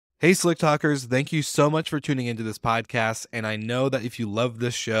Hey, Slick Talkers, thank you so much for tuning into this podcast. And I know that if you love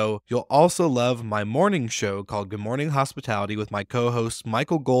this show, you'll also love my morning show called Good Morning Hospitality with my co hosts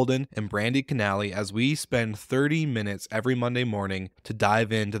Michael Golden and Brandy Canali, as we spend 30 minutes every Monday morning to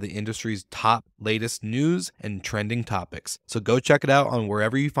dive into the industry's top latest news and trending topics. So go check it out on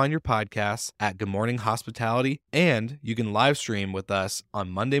wherever you find your podcasts at Good Morning Hospitality. And you can live stream with us on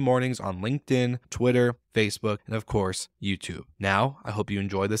Monday mornings on LinkedIn, Twitter, Facebook, and of course, YouTube. Now, I hope you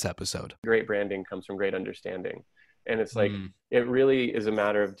enjoy this episode. Great branding comes from great understanding. And it's like, it really is a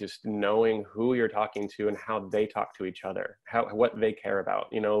matter of just knowing who you're talking to and how they talk to each other, what they care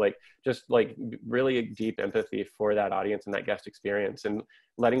about, just like really deep empathy for that audience and that guest experience, and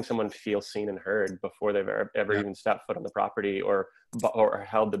letting someone feel seen and heard before they've ever even stepped foot on the property or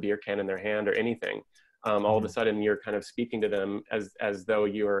held the beer can in their hand or anything. All of a sudden you're kind of speaking to them as though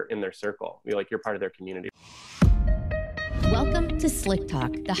you're in their circle. You're part of their community. Welcome to Slick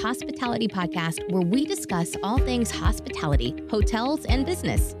Talk, the hospitality podcast where we discuss all things hospitality, hotels, and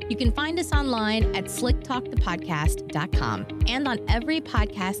business. You can find us online at slicktalkthepodcast.com and on every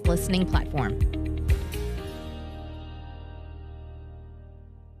podcast listening platform.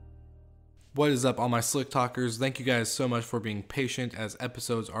 What is up, all my Slick Talkers? Thank you guys so much for being patient as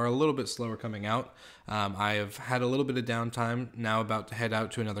episodes are a little bit slower coming out. I have had a little bit of downtime, now about to head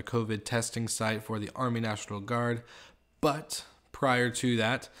out to another COVID testing site for the Army National Guard. But prior to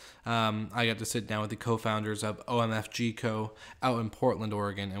that, I got to sit down with the co-founders of OMFGCO out in Portland,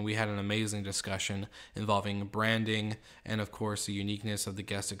 Oregon, and we had an amazing discussion involving branding and, of course, the uniqueness of the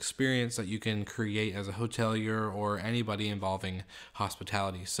guest experience that you can create as a hotelier or anybody involving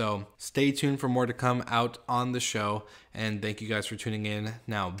hospitality. So stay tuned for more to come out on the show, and thank you guys for tuning in.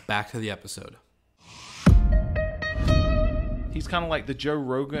 Now, back to the episode. He's kind of like the Joe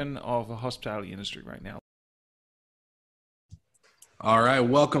Rogan of the hospitality industry right now. All right,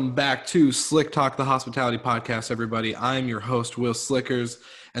 welcome back to Slick Talk, the hospitality podcast, everybody. I'm your host, Will Slickers,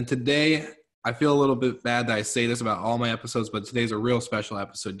 and today I feel a little bit bad that I say this about all my episodes, but today's a real special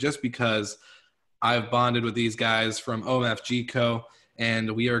episode just because I've bonded with these guys from OMFGCO,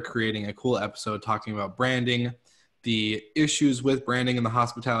 and we are creating a cool episode talking about branding, the issues with branding in the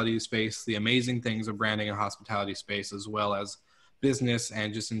hospitality space, the amazing things of branding in hospitality space, as well as business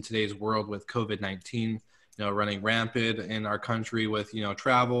and just in today's world with COVID-19. Running rampant in our country with,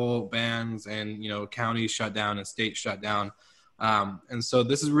 travel bans and, counties shut down and states shut down. And so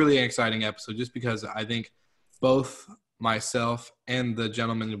this is really an exciting episode just because I think both myself and the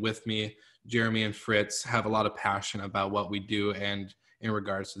gentleman with me, Jeremy and Fritz, have a lot of passion about what we do and in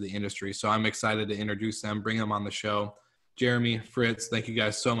regards to the industry. So I'm excited to introduce them, bring them on the show. Jeremy, Fritz, thank you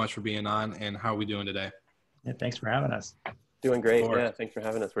guys so much for being on. And how are we doing today? Yeah, thanks for having us. Doing great. Yeah, thanks for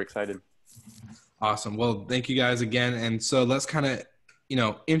having us. We're excited. Awesome. Well, thank you guys again. And so let's kind of,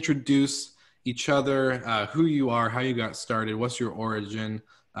 introduce each other, who you are, how you got started, what's your origin.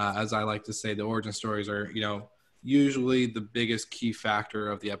 As I like to say, the origin stories are, usually the biggest key factor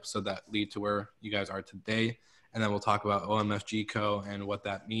of the episode that lead to where you guys are today. And then we'll talk about OMFGCO and what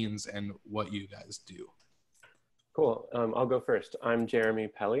that means and what you guys do. Cool. I'll go first. I'm Jeremy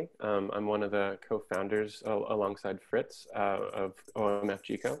Pelly. I'm one of the co-founders alongside Fritz of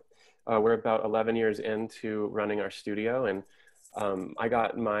OMFGCO. We're about 11 years into running our studio, and I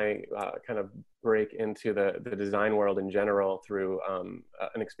got my kind of break into the design world in general through an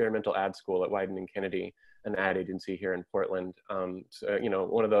experimental ad school at Wieden & Kennedy, an ad agency here in Portland. One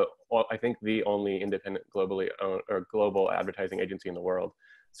of the, I think the only independent global advertising agency in the world.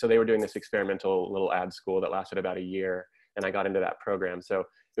 So they were doing this experimental little ad school that lasted about a year, and I got into that program. So it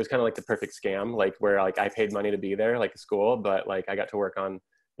was kind of like the perfect scam, like where I paid money to be there, like a school, but like I got to work on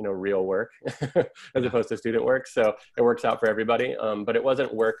real work as opposed to student work. So it works out for everybody. But it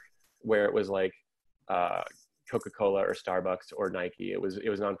wasn't work where it was like Coca-Cola or Starbucks or Nike. It was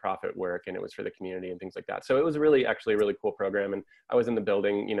nonprofit work, and it was for the community and things like that. So it was actually a really cool program. And I was in the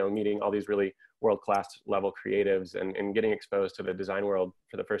building, meeting all these really world-class level creatives and getting exposed to the design world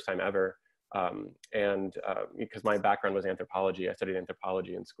for the first time ever. Because my background was anthropology, I studied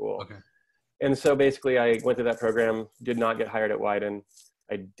anthropology in school. Okay. And so basically I went through that program, did not get hired at Wieden.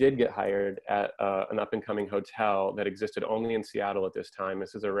 I did get hired at an up-and-coming hotel that existed only in Seattle at this time.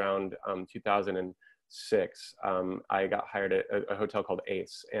 This is around 2006. I got hired at a hotel called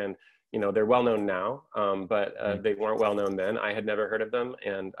Ace, and they're well known now, but they weren't well known then. I had never heard of them,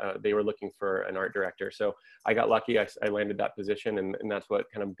 and they were looking for an art director. So I got lucky. I landed that position, and that's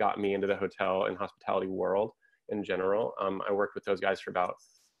what kind of got me into the hotel and hospitality world in general. I worked with those guys for about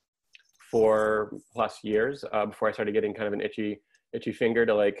 4+ years before I started getting kind of an itchy itchy finger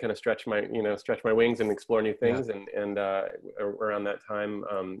to like kind of stretch my wings and explore new things. And around that time,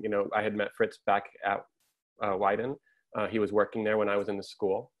 I had met Fritz back at Wyden. He was working there when I was in the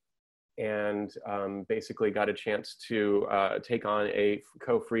school, and basically got a chance to take on a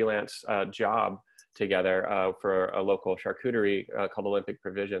co-freelance job together for a local charcuterie called Olympic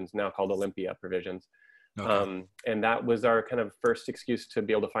Provisions, now called Olympia Provisions. Okay. And that was our kind of first excuse to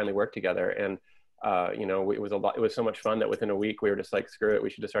be able to finally work together. And it was so much fun that within a week we were just like, screw it, we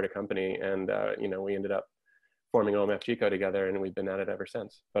should just start a company. And we ended up forming OMFGCO together, and we've been at it ever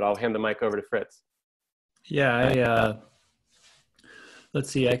since. But I'll hand the mic over to Fritz. Yeah, let's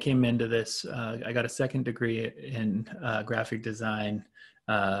see, I came into this, I got a second degree in graphic design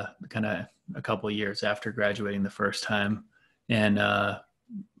kind of a couple of years after graduating the first time. And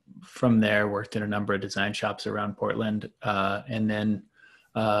from there, worked in a number of design shops around Portland. And then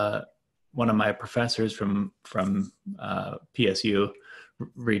one of my professors from PSU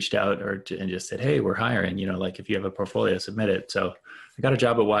reached out and just said, hey, we're hiring, like if you have a portfolio, submit it. So I got a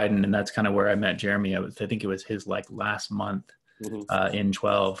job at Wyden, and that's kind of where I met Jeremy. I think it was his like last month in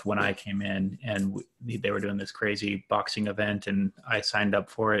 12 when I came in, and they were doing this crazy boxing event, and I signed up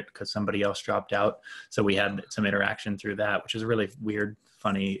for it because somebody else dropped out. So we had some interaction through that, which is a really weird,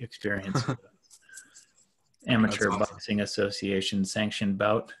 funny experience. Amateur Boxing Association sanctioned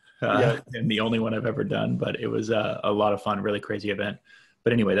bout. And the only one I've ever done, but it was a lot of fun, really crazy event.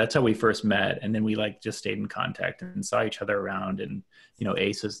 But anyway, that's how we first met. And then we like just stayed in contact and saw each other around. And,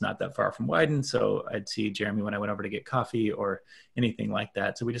 Ace is not that far from Wyden. So I'd see Jeremy when I went over to get coffee or anything like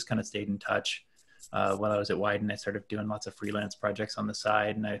that. So we just kind of stayed in touch. While I was at Wyden, I started doing lots of freelance projects on the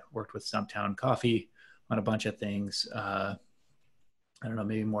side, and I worked with Stumptown Coffee on a bunch of things. I don't know,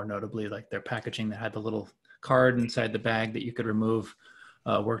 maybe more notably like their packaging that had the little card inside the bag that you could remove.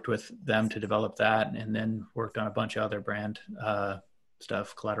 Worked with them to develop that, and then worked on a bunch of other brand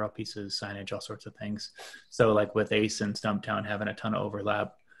stuff, collateral pieces, signage, all sorts of things. So like with Ace and Stumptown having a ton of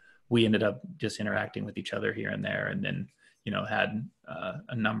overlap, we ended up just interacting with each other here and there, and then, had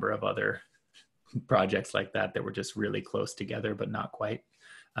a number of other projects like that were just really close together, but not quite.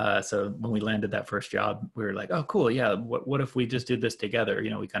 So when we landed that first job, we were like, oh, cool. Yeah. What if we just did this together?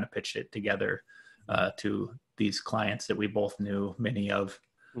 We kind of pitched it together to these clients that we both knew many of.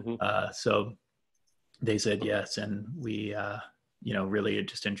 So they said yes. And we, really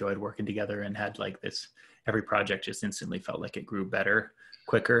just enjoyed working together, and had like this, every project just instantly felt like it grew better,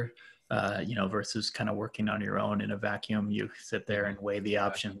 quicker, versus kind of working on your own in a vacuum. You sit there and weigh the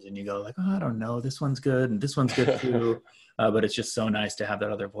options, and you go like, oh, I don't know, this one's good and this one's good too. But it's just so nice to have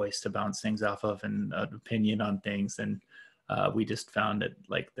that other voice to bounce things off of, and an opinion on things. And we just found that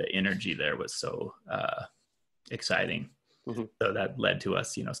like the energy there was so exciting. So that led to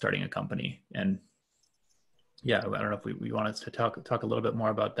us, starting a company. And yeah, I don't know if we wanted to talk a little bit more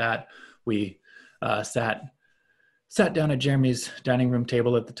about that. We sat down at Jeremy's dining room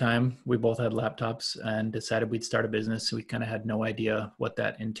table at the time. We both had laptops and decided we'd start a business. We kind of had no idea what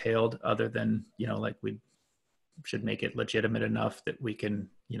that entailed, other than, like we should make it legitimate enough that we can,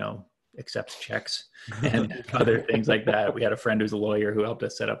 accept checks and other things like that. We had a friend who's a lawyer who helped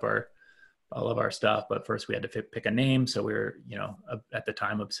us set up all of our stuff, but first we had to pick a name. So we were, at the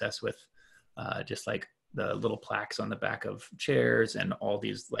time obsessed with just like the little plaques on the back of chairs and all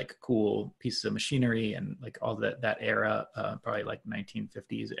these like cool pieces of machinery, and like all that era, probably like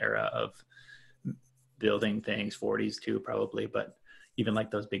 1950s era of building things, 40s too probably, but even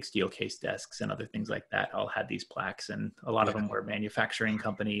like those big steel case desks and other things like that all had these plaques, and a lot of them were manufacturing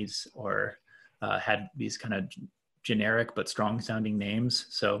companies or had these kind of generic but strong sounding names.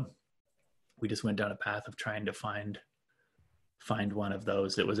 So we just went down a path of trying to find one of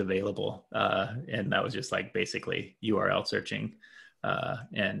those that was available. And that was just like basically URL searching.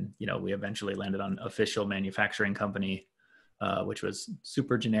 And, we eventually landed on Official Manufacturing Company, which was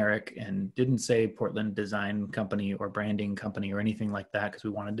super generic and didn't say Portland Design Company or Branding Company or anything like that, because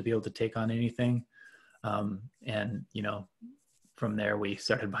we wanted to be able to take on anything. And, from there we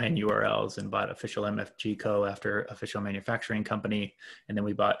started buying URLs and bought Official MFGCO after Official Manufacturing Company. And then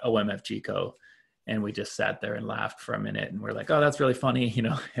we bought OMFGCO. And we just sat there and laughed for a minute, and we're like, oh, that's really funny,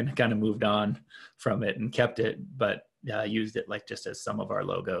 and kind of moved on from it and kept it, but used it like just as some of our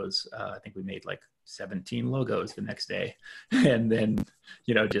logos. I think we made like 17 logos the next day. And then,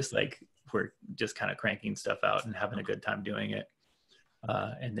 just like, we're just kind of cranking stuff out and having a good time doing it.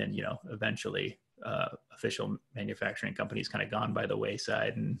 And then, eventually Official Manufacturing Company is kind of gone by the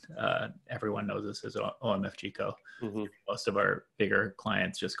wayside, and everyone knows us as OMFGCO. Most of our bigger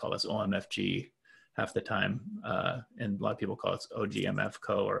clients just call us OMFG. half the time. And a lot of people call it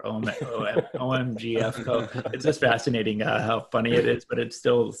OGMFCO or OMGFCO. It's just fascinating how funny it is, but it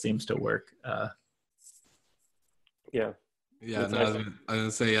still seems to work. Yeah. Yeah, no, I was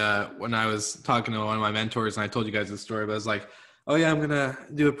gonna say when I was talking to one of my mentors, and I told you guys this story, but I was like, "Oh yeah, I'm gonna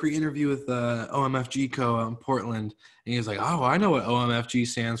do a pre-interview with OMFGCO in Portland," and he was like, "Oh, I know what OMFG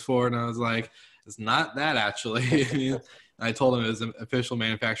stands for," and I was like, "It's not that actually." And I told him it was an official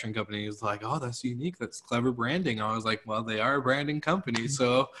manufacturing company. He was like, "Oh, that's unique. That's clever branding." I was like, "Well, they are a branding company,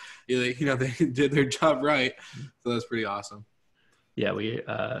 so they did their job right." So that's pretty awesome. Yeah, we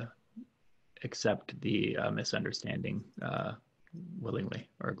accept the misunderstanding willingly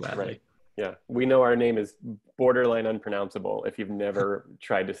or gladly. Right. Yeah, we know our name is borderline unpronounceable if you've never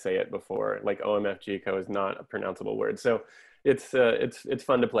tried to say it before. Like OMFGCO is not a pronounceable word, so it's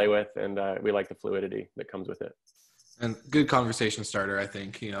fun to play with, and we like the fluidity that comes with it. And good conversation starter, I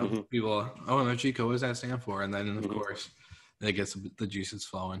think. People, OMFGCO, what does that stand for? And then of course, it gets the juices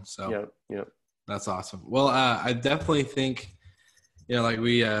flowing. So yeah, that's awesome. Well, I definitely think. Like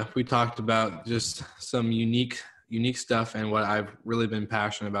we talked about just some unique stuff, and what I've really been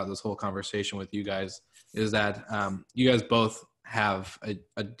passionate about this whole conversation with you guys is that you guys both have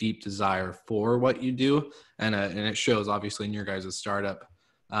a deep desire for what you do, and it shows obviously in your guys' startup.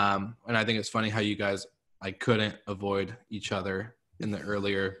 And I think it's funny how you guys couldn't avoid each other in the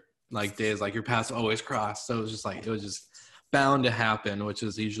earlier days, your paths always crossed. So it was just bound to happen, which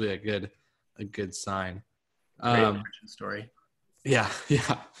is usually a good sign. Great origin story. Yeah,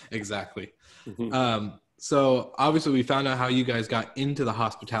 exactly. So obviously we found out how you guys got into the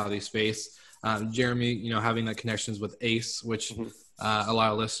hospitality space. Jeremy, having the connections with ACE, which a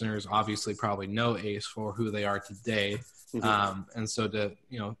lot of listeners obviously probably know ACE for who they are today. And so to,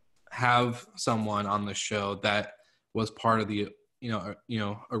 have someone on the show that was part of the,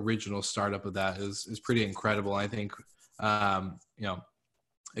 original startup of that is pretty incredible. I think,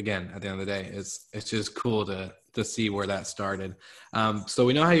 again, at the end of the day, it's just cool to see where that started. So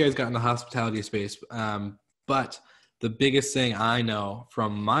we know how you guys got in the hospitality space, but the biggest thing I know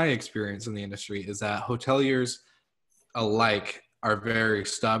from my experience in the industry is that hoteliers alike are very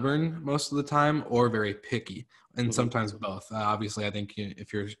stubborn most of the time, or very picky, and sometimes both. Obviously, I think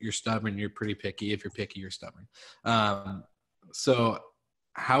if you're stubborn, you're pretty picky. If you're picky, you're stubborn. So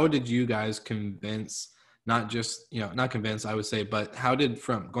how did you guys convince? Not convince, I would say, but how did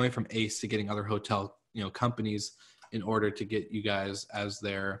going from ACE to getting other hotel, companies in order to get you guys as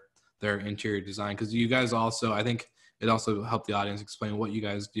their interior design? Because you guys also, I think it also helped the audience explain what you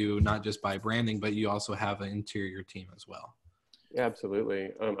guys do, not just by branding, but you also have an interior team as well. Yeah, absolutely.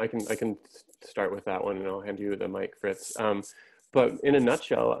 I can start with that one, and I'll hand you the mic, Fritz. But in a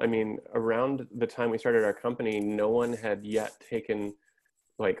nutshell, I mean, around the time we started our company, no one had yet taken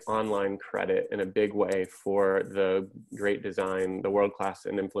online credit in a big way for the great design, the world-class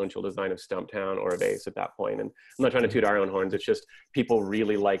and influential design of Stumptown or of ACE at that point. And I'm not trying to toot our own horns. It's just people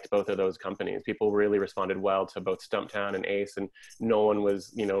really liked both of those companies. People really responded well to both Stumptown and ACE, and no one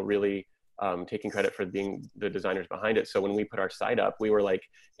was, really taking credit for being the designers behind it. So when we put our site up, we were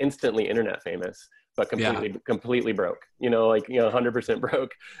instantly internet famous, but completely broke, 100%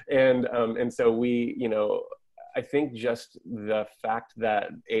 broke. And so we, I think just the fact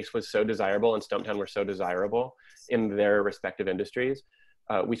that ACE was so desirable and Stumptown were so desirable in their respective industries,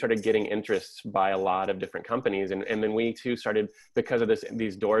 we started getting interests by a lot of different companies. And then we too started, because of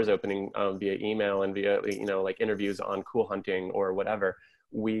these doors opening via email and via, interviews on Cool Hunting or whatever,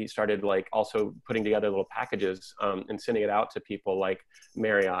 we started also putting together little packages and sending it out to people like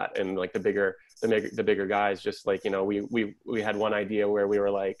Marriott and the bigger guys. Just we had one idea where we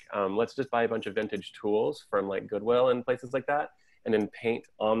were let's just buy a bunch of vintage tools from Goodwill and places like that, and then paint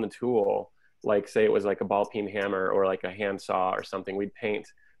on the tool, say it was a ball peen hammer or a hand saw or something. We'd paint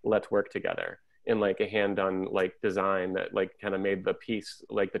 "Let's Work Together" in a hand done design that kind of made the piece,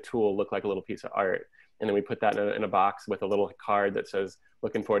 the tool, look like a little piece of art. And then we put that in a box with a little card that says,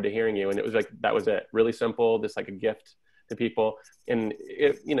 "Looking forward to hearing you." And it was that was it. Really simple, just a gift to people. And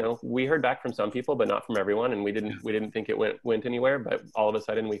it, we heard back from some people, but not from everyone. And we didn't think it went anywhere. But all of a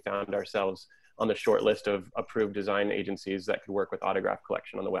sudden we found ourselves on the short list of approved design agencies that could work with Autograph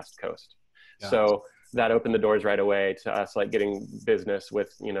Collection on the West Coast. Yeah. So that opened the doors right away to us getting business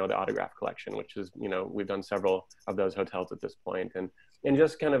with, the Autograph Collection, which is, we've done several of those hotels at this point. And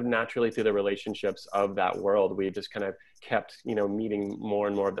just kind of naturally through the relationships of that world, we just kind of kept, meeting more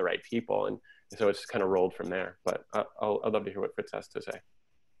and more of the right people. And so it's kind of rolled from there. But I'd love to hear what Fritz has to say.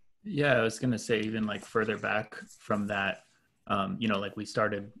 Yeah, I was going to say even further back from that, we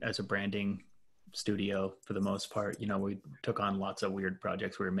started as a branding studio for the most part. You know, we took on lots of weird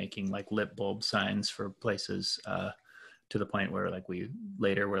projects. We were making like lit bulb signs for places, to the point where like we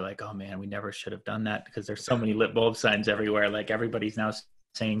later were like, oh man, we never should have done that, because there's so many lit bulb signs everywhere. Like everybody's now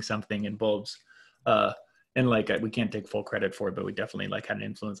saying something in bulbs. And like, we can't take full credit for it, but we definitely like had an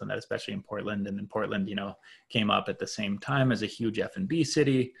influence on that, especially in Portland. And then Portland, you know, came up at the same time as a huge F&B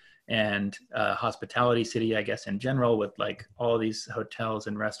city and hospitality city, I guess, in general, with like all these hotels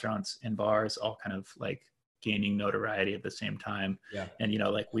and restaurants and bars all kind of like gaining notoriety at the same time. Yeah. And, you know,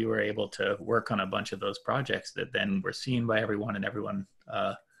 like we were able to work on a bunch of those projects that then were seen by everyone, and everyone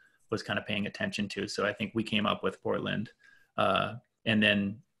was kind of paying attention to. So I think we came up with Portland. And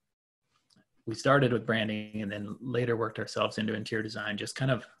then we started with branding, and then later worked ourselves into interior design, just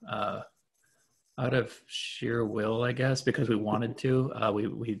kind of out of sheer will, I guess, because we wanted to.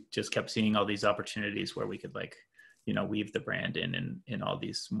 We just kept seeing all these opportunities where we could, like, you know, weave the brand in all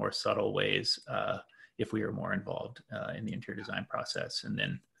these more subtle ways if we were more involved in the interior design process. And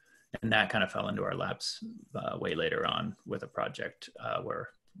that kind of fell into our laps way later on with a project where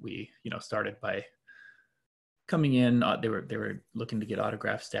we, you know, started by coming in. They were looking to get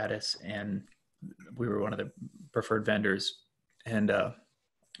autograph status, and we were one of the preferred vendors, and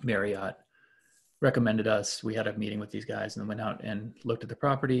Marriott recommended us. We had a meeting with these guys and then went out and looked at the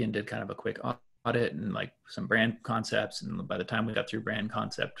property and did kind of a quick audit and like some brand concepts. And by the time we got through brand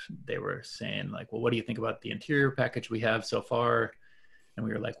concept, they were saying like, well, what do you think about the interior package we have so far? And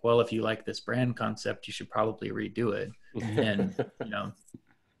we were like, well, if you like this brand concept, you should probably redo it. And, you know,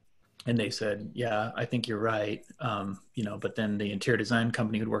 and they said, yeah, I think you're right. You know, but then the interior design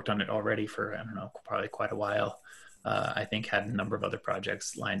company who'd worked on it already for, I don't know, probably quite a while, I think had a number of other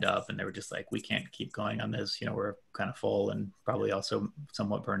projects lined up, and they were just like, we can't keep going on this. You know, we're kind of full and probably also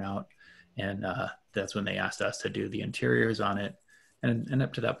somewhat burnout. And that's when they asked us to do the interiors on it. And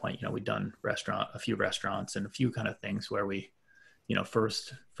up to that point, you know, we'd done a few restaurants and a few kind of things where we, you know,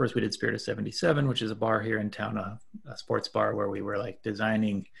 first we did Spirit of 77, which is a bar here in town, a sports bar where we were like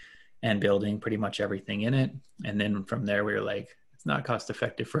designing and building pretty much everything in it. And then from there, we were like, it's not cost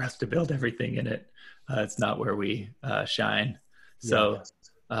effective for us to build everything in it. It's not where we shine. So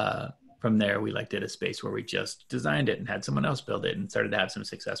from there, we like did a space where we just designed it and had someone else build it, and started to have some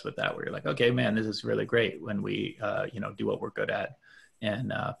success with that. We were like, okay, man, this is really great when we, you know, do what we're good at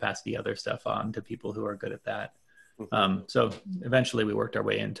and pass the other stuff on to people who are good at that. So eventually we worked our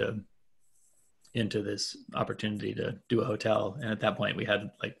way into this opportunity to do a hotel. And at that point we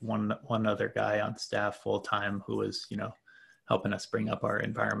had like one other guy on staff full time who was, you know, helping us bring up our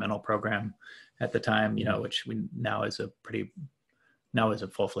environmental program at the time, you know, which we now is a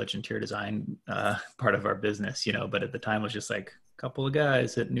full-fledged interior design part of our business, you know, but at the time was just like a couple of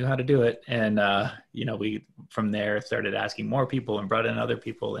guys that knew how to do it. And, you know, we from there started asking more people and brought in other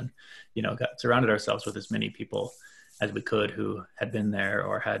people, and, you know, surrounded ourselves with as many people as we could who had been there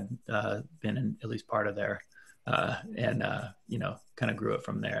or had been in at least part of there, and you know, kind of grew it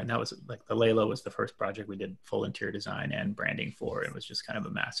from there. And that was like the Layla was the first project we did full interior design and branding for. It was just kind of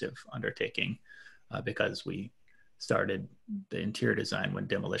a massive undertaking because we started the interior design when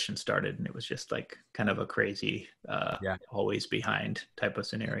demolition started, and it was just like kind of a crazy always behind type of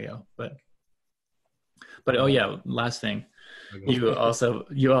scenario. But oh yeah, last thing, you also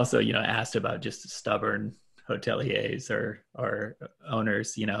you know asked about just stubborn hoteliers or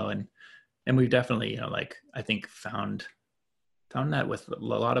owners, you know, and we've definitely, you know, like I think found that with a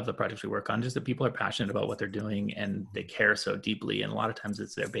lot of the projects we work on, just that people are passionate about what they're doing and they care so deeply. And a lot of times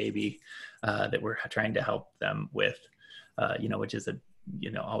it's their baby that we're trying to help them with, you know, which is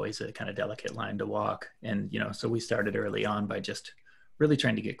always a kind of delicate line to walk. And, you know, so we started early on by just really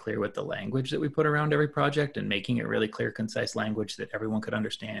trying to get clear with the language that we put around every project and making it really clear, concise language that everyone could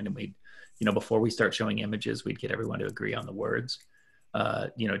understand. And we'd, you know, before we start showing images, we'd get everyone to agree on the words.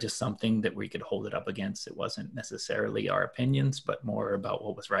 You know, just something that we could hold it up against. It wasn't necessarily our opinions, but more about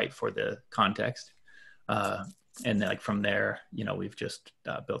what was right for the context. And then, like from there, you know, we've just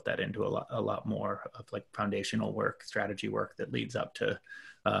built that into a lot more of like foundational work, strategy work that leads up to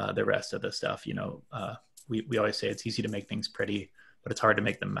the rest of the stuff. You know, we always say it's easy to make things pretty, but it's hard to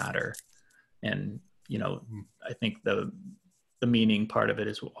make them matter. And, you know, I think the meaning part of it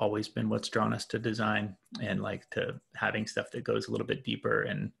has always been what's drawn us to design and like to having stuff that goes a little bit deeper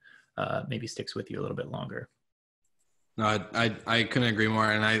and maybe sticks with you a little bit longer. No, I couldn't agree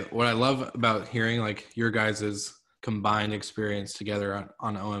more. And what I love about hearing like your guys' combined experience together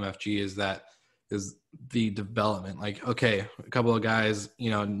on OMFG is the development. Like, okay, a couple of guys, you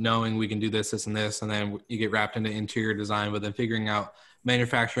know, knowing we can do this, and this, and then you get wrapped into interior design, but then figuring out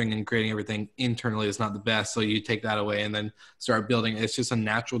manufacturing and creating everything internally is not the best. So you take that away and then start building. It's just a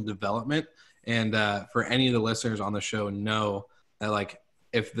natural development. And for any of the listeners on the show know that, like,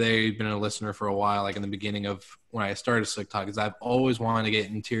 if they've been a listener for a while, like in the beginning of when I started Slick Talk, is I've always wanted to get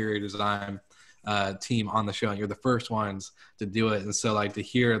interior design team on the show, and you're the first ones to do it. And so, like, to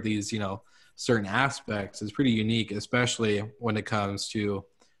hear these, certain aspects is pretty unique, especially when it comes to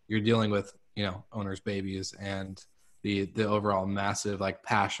you're dealing with, owners' babies and the overall massive like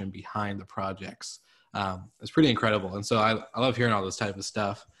passion behind the projects. It's pretty incredible. And so I love hearing all this type of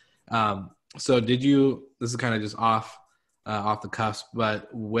stuff. So this is kind of just off the cusp, but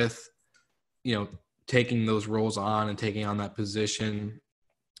with, taking those roles on and taking on that position,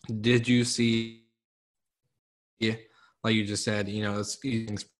 did you see, like you just said,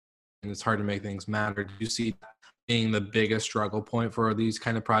 it's hard to make things matter. Did you see being the biggest struggle point for these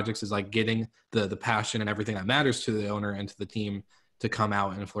kind of projects is like getting the passion and everything that matters to the owner and to the team to come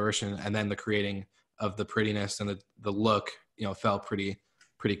out and flourish, and then the creating of the prettiness and the look, fell pretty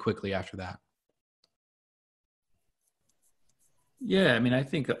quickly after that? Yeah, I mean, I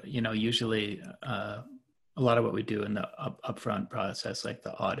think, usually a lot of what we do in the upfront process, like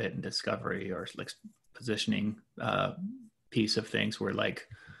the audit and discovery or like positioning piece of things, we're like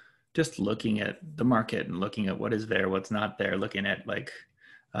just looking at the market and looking at what is there, what's not there, looking at like,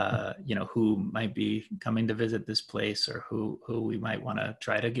 who might be coming to visit this place or who we might want to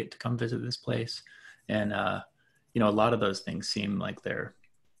try to get to come visit this place. And, a lot of those things seem like they're,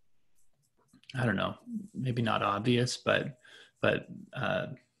 I don't know, maybe not obvious, but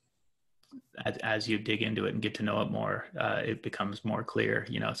as you dig into it and get to know it more, it becomes more clear,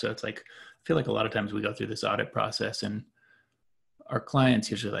 so it's like, I feel like a lot of times we go through this audit process and our clients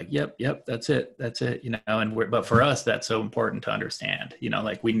usually like, yep, that's it. But for us, that's so important to understand,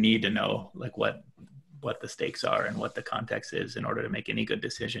 like we need to know like what the stakes are and what the context is in order to make any good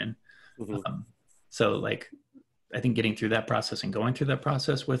decision. Mm-hmm. So like, I think getting through that process and going through that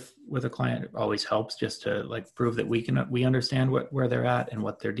process with a client always helps, just to like prove that we understand where they're at and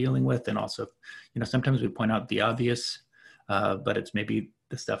what they're dealing with. And also, sometimes we point out the obvious, but it's maybe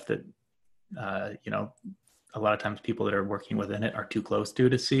the stuff that, a lot of times people that are working within it are too close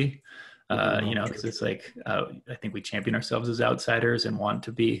to see, because it's like, I think we champion ourselves as outsiders and want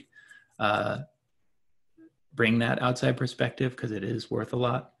to be, bring that outside perspective because it is worth a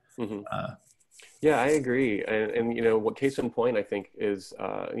lot. Mm-hmm. Yeah, I agree. And what case in point, I think, is,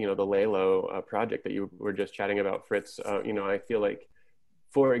 the Lalo project that you were just chatting about, Fritz. I feel like,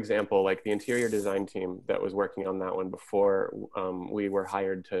 for example, like the interior design team that was working on that one before we were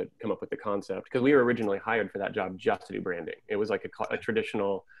hired to come up with the concept, because we were originally hired for that job just to do branding. It was like a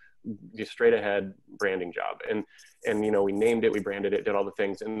traditional, just straight ahead branding job. And we named it, we branded it, did all the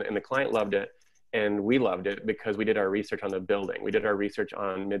things, and the client loved it. And we loved it because we did our research on the building. We did our research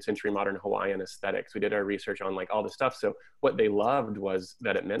on mid-century modern Hawaiian aesthetics. We did our research on like all the stuff. So what they loved was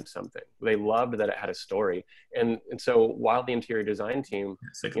that it meant something. They loved that it had a story. And so while the interior design team,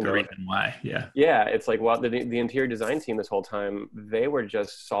 it's like the reason why, yeah, it's like while the interior design team this whole time, they were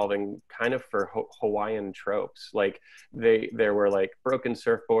just solving kind of for Hawaiian tropes. Like there were like broken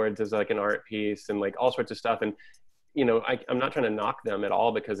surfboards as like an art piece and like all sorts of stuff. And I'm not trying to knock them at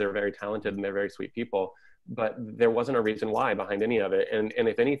all because they're very talented and they're very sweet people, but there wasn't a reason why behind any of it. And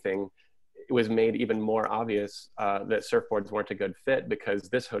if anything, it was made even more obvious that surfboards weren't a good fit because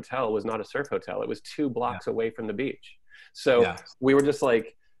this hotel was not a surf hotel. It was 2 blocks away from the beach. So we were just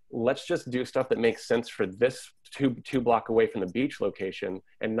like, let's just do stuff that makes sense for this two block away from the beach location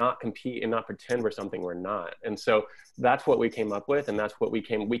and not compete and not pretend we're something we're not. And so that's what we came up with. And that's what we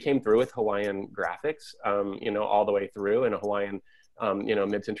came through with Hawaiian graphics, all the way through, and a Hawaiian,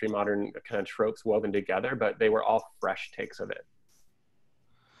 mid-century modern kind of tropes woven together, but they were all fresh takes of it.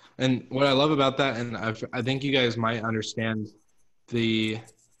 And what I love about that, and I think you guys might understand the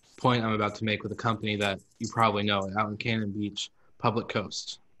point I'm about to make with a company that you probably know out in Cannon Beach, Public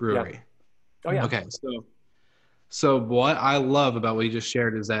Coast Brewery. Yeah. Oh yeah. Okay. So what I love about what you just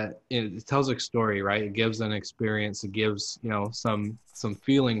shared is that it tells a story, right? It gives an experience. It gives, some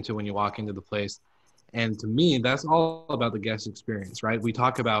feeling to when you walk into the place. And to me, that's all about the guest experience, right? We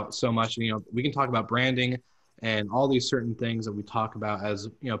talk about so much, we can talk about branding and all these certain things that we talk about as,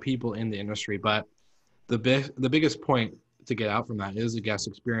 people in the industry. But the biggest point to get out from that is the guest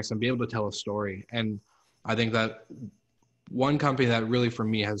experience and be able to tell a story. And I think that one company that really for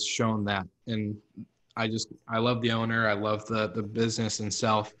me has shown that, and I love the owner, I love the business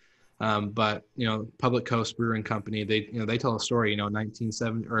itself, but Public Coast Brewing Company, they tell a story.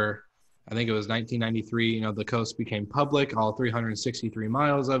 1970, or I think it was 1993. The coast became public, all 363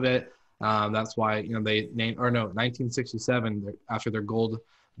 miles of it. That's why they named, 1967 after their gold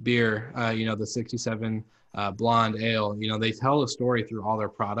beer, the 67 blonde ale. They tell a story through all their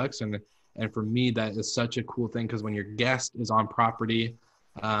products, and And for me, that is such a cool thing, because when your guest is on property,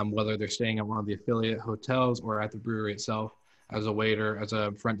 whether they're staying at one of the affiliate hotels or at the brewery itself, as a waiter, as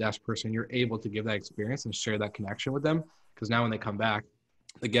a front desk person, you're able to give that experience and share that connection with them. Because now when they come back,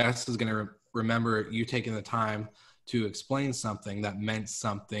 the guest is going to remember you taking the time to explain something that meant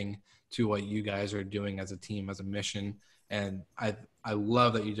something to what you guys are doing as a team, as a mission. And I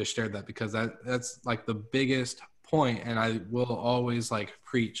love that you just shared that, because that's like the biggest point. And I will always like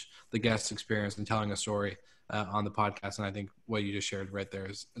preach the guest experience and telling a story on the podcast. And I think what you just shared right there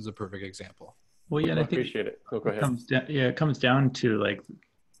is a perfect example. Well, yeah, and I think appreciate it. Go ahead. It comes down to like,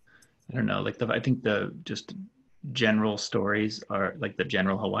 I don't know, like I think the just general stories are like the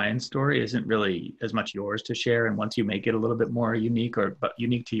general Hawaiian story isn't really as much yours to share. And once you make it a little bit more unique but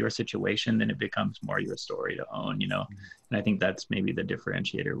unique to your situation, then it becomes more your story to own, And I think that's maybe the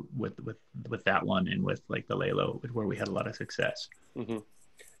differentiator with that one, and with like the Lalo, where we had a lot of success. Mm-hmm.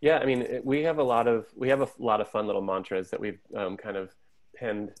 Yeah. I mean, we have a lot of fun little mantras that we've kind of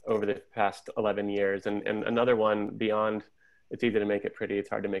penned over the past 11 years. And another one beyond, it's easy to make it pretty, it's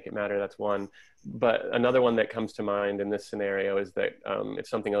hard to make it matter. That's one. But another one that comes to mind in this scenario is that it's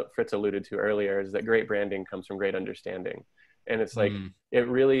something Fritz alluded to earlier, is that great branding comes from great understanding. And it's like, it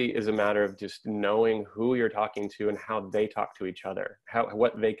really is a matter of just knowing who you're talking to and how they talk to each other,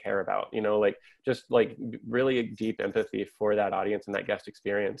 what they care about, like just like really deep empathy for that audience and that guest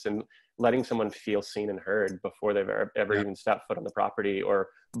experience, and letting someone feel seen and heard before they've ever even stepped foot on the property or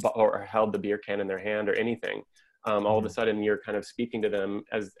held the beer can in their hand or anything. All of a sudden you're kind of speaking to them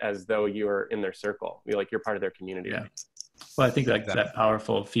as though you're in their circle. You're part of their community. Yeah. Well, I think like that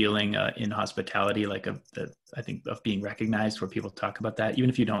powerful feeling in hospitality, like I think of being recognized, where people talk about that, even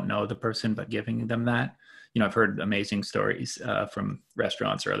if you don't know the person, but giving them that, I've heard amazing stories from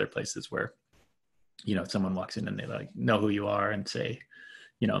restaurants or other places where, someone walks in and they like know who you are and say,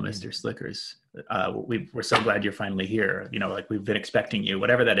 Mr. Slickers, we're so glad you're finally here. Like we've been expecting you,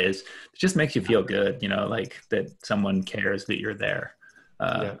 whatever that is. It just makes you feel good, like that someone cares that you're there.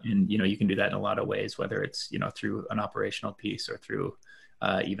 And, you can do that in a lot of ways, whether it's, through an operational piece or through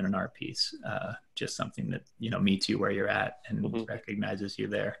even an art piece, just something that, meets you where you're at and recognizes you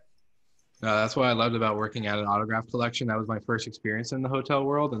there. That's what I loved about working at an autograph collection. That was my first experience in the hotel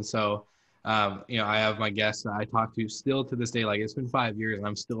world. And so, I have my guests that I talk to still to this day. Like it's been 5 years and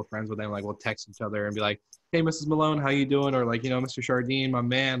I'm still friends with them. Like we'll text each other and be like, hey, Mrs. Malone, how you doing? Or like, Mr. Chardine, my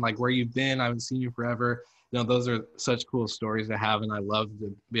man, like where you been? I haven't seen you forever. Those are such cool stories to have. And I love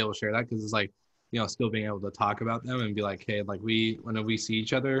to be able to share that, because it's like, still being able to talk about them and be like, hey, like when we see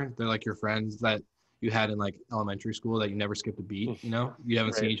each other, they're like your friends that you had in like elementary school that you never skipped a beat, you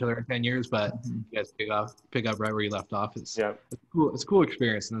haven't seen each other in 10 years, but you guys pick up right where you left off. It's cool. It's a cool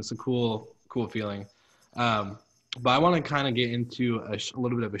experience, and it's a cool feeling. But I want to kind of get into a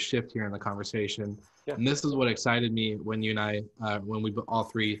little bit of a shift here in the conversation. Yeah. And this is what excited me when you and I, when we all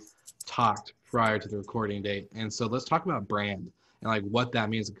three talked prior to the recording date. And so let's talk about brand and like what that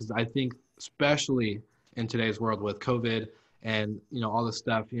means, because I think especially in today's world with COVID and, all this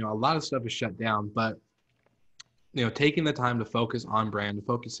stuff, a lot of stuff is shut down, but, taking the time to focus on brand,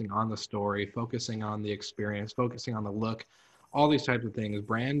 focusing on the story, focusing on the experience, focusing on the look, all these types of things.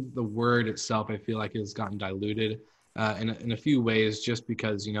 Brand, the word itself, I feel like has gotten diluted in a few ways, just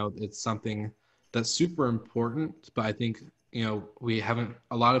because, it's something that's super important. But I think, we haven't,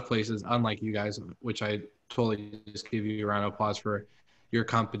 a lot of places, unlike you guys, which I totally just give you a round of applause for your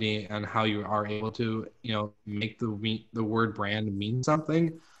company and how you are able to, make the word brand mean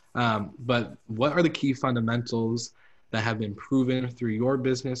something. But what are the key fundamentals that have been proven through your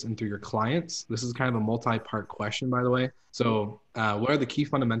business and through your clients? This is kind of a multi-part question, by the way. So what are the key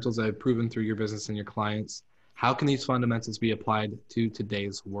fundamentals that have proven through your business and your clients? How can these fundamentals be applied to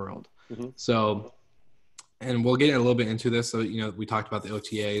today's world? So, and we'll get a little bit into this. So, we talked about the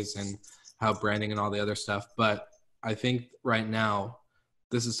OTAs and how branding and all the other stuff, but I think right now,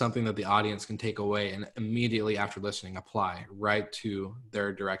 this is something that the audience can take away and immediately after listening, apply right to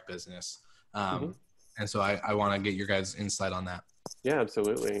their direct business. And so I want to get your guys' insight on that. Yeah,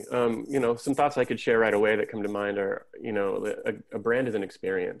 absolutely. Some thoughts I could share right away that come to mind are, a brand is an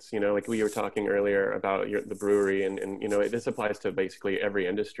experience, like we were talking earlier about the brewery and this applies to basically every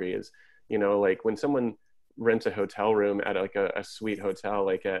industry is, like when someone rents a hotel room at like a suite hotel,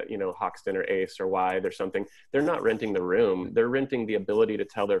 like at, Hoxton or Ace or Wythe or something, they're not renting the room. They're renting the ability to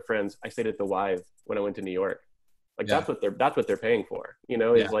tell their friends, I stayed at the Wythe when I went to New York. Like that's what they're paying for,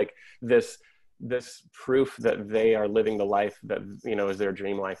 is like this proof that they are living the life that, is their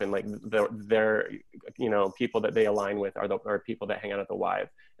dream life. And like their people that they align with are people that hang out at the Wythe,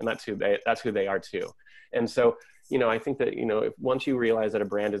 and that's who they are too. And so, I think that, if once you realize that a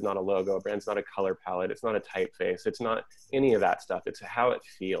brand is not a logo, a brand's not a color palette, it's not a typeface, it's not any of that stuff, it's how it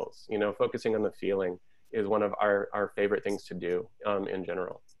feels, focusing on the feeling is one of our favorite things to do in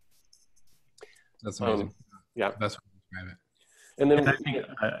general. That's amazing. Yeah. Best way to describe it. And then I think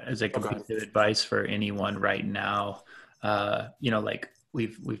as like a piece of advice for anyone right now, like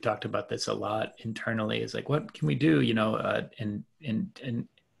we've talked about this a lot internally, is like, what can we do?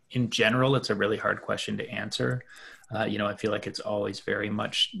 In general, it's a really hard question to answer. I feel like it's always very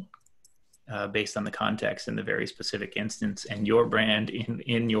much based on the context and the very specific instance, and your brand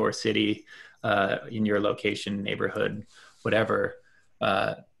in your city, in your location, neighborhood, whatever.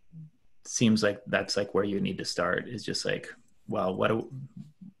 Seems like that's like where you need to start, is just like, well, what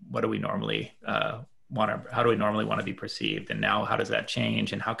do we normally how do we normally want to be perceived? And now how does that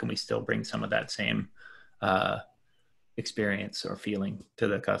change? And how can we still bring some of that same experience or feeling to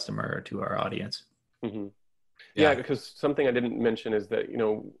the customer or to our audience? Mm-hmm. Yeah, because something I didn't mention is that,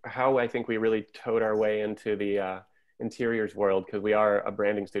 how I think we really towed our way into the interiors world, because we are a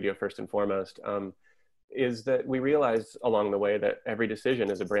branding studio first and foremost, is that we realized along the way that every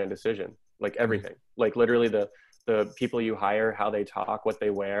decision is a brand decision, like everything, like literally the people you hire, how they talk, what they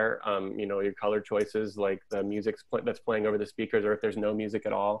wear, your color choices, like the music that's playing over the speakers, or if there's no music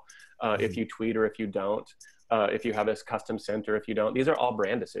at all, if you tweet or if you don't, if you have this custom scent or if you don't, these are all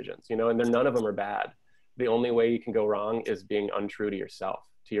brand decisions, and none of them are bad. The only way you can go wrong is being untrue to yourself,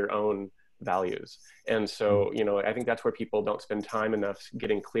 to your own values. And so, I think that's where people don't spend time enough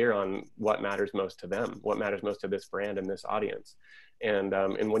getting clear on what matters most to them, what matters most to this brand and this audience. And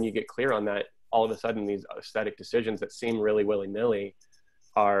when you get clear on that, all of a sudden these aesthetic decisions that seem really willy-nilly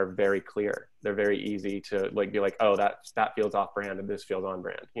are very clear. They're very easy to be like, oh, that feels off brand and this feels on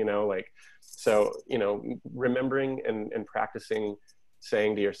brand, so, remembering and practicing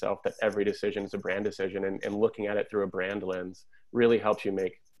saying to yourself that every decision is a brand decision, and looking at it through a brand lens really helps you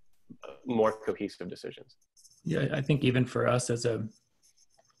make more cohesive decisions. Yeah, I think even for us as a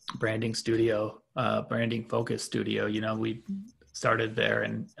branding studio, branding focused studio, we started there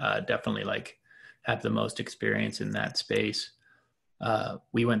and definitely have the most experience in that space.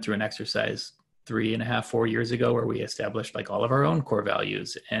 We went through an exercise 3.5, 4 years ago where we established all of our own core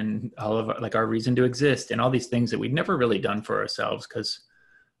values and all of our reason to exist and all these things that we'd never really done for ourselves, because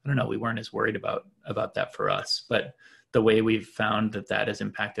I don't know, we weren't as worried about that for us. But the way we've found that has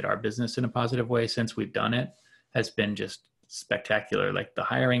impacted our business in a positive way since we've done it has been just spectacular. Like the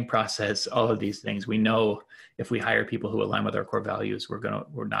hiring process, all of these things, we know if we hire people who align with our core values,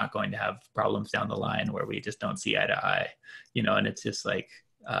 we're not going to have problems down the line where we just don't see eye to eye, and it's just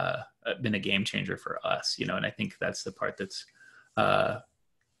been a game changer for us, and I think that's the part that's, I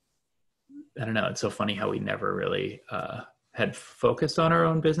don't know, it's so funny how we never really had focused on our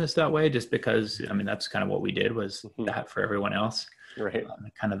own business that way, just because, that's kind of what we did, was that for everyone else. Right.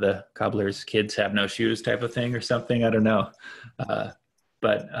 Kind of the cobbler's kids have no shoes type of thing or something. I don't know.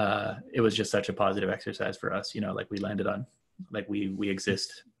 But it was just such a positive exercise for us, we landed on, we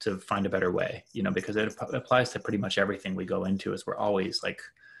exist to find a better way, because it applies to pretty much everything we go into, is we're always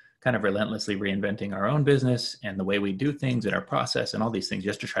kind of relentlessly reinventing our own business and the way we do things and our process and all these things,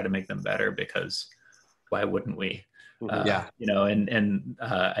 just to try to make them better, because why wouldn't we? Yeah.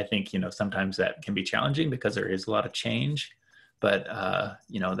 I think, sometimes that can be challenging because there is a lot of change, but I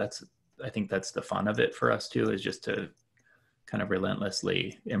think that's the fun of it for us too, is just to kind of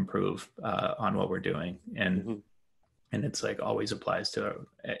relentlessly improve on what we're doing. And it's always applies to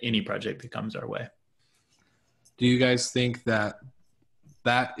any project that comes our way. Do you guys think that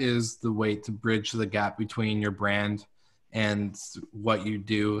is the way to bridge the gap between your brand and what you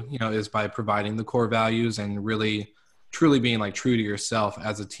do, is by providing the core values and really truly being true to yourself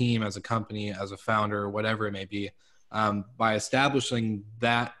as a team, as a company, as a founder, whatever it may be, by establishing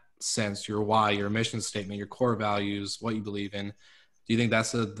that sense, your why, your mission statement, your core values, what you believe in? Do you think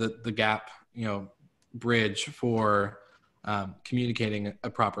that's the gap, bridge for communicating a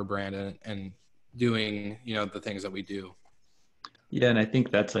proper brand and doing, the things that we do? Yeah. And I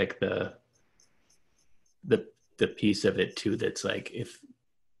think that's the piece of it too, that's if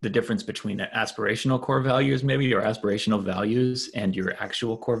the difference between aspirational core values maybe, or aspirational values, and your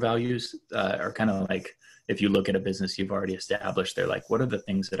actual core values are kind of if you look at a business you've already established, they're what are the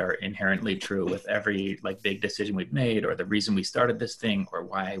things that are inherently true with every big decision we've made, or the reason we started this thing, or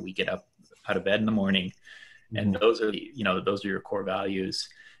why we get up out of bed in the morning. And those are those are your core values.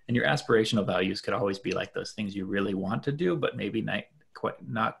 And your aspirational values could always be those things you really want to do, but maybe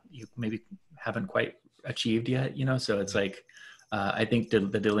not you maybe haven't quite achieved yet, so it's I think the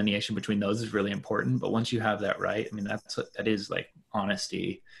delineation between those is really important. But once you have that right, I mean, that is like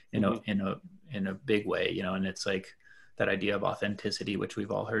honesty in a big way, you know. And it's like that idea of authenticity, which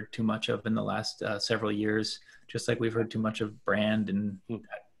we've all heard too much of in the last several years, just like we've heard too much of brand and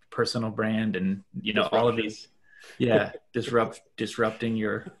personal brand, and you know, all of these, disrupting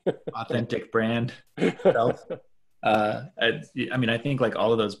your authentic brand self. I mean, I think like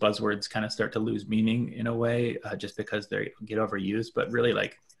all of those buzzwords kind of start to lose meaning in a way, just because they get overused. But really,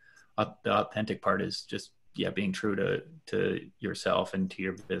 like the authentic part is just being true to yourself and to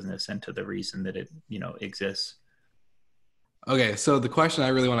your business and to the reason that it, you know, exists. Okay, so the question I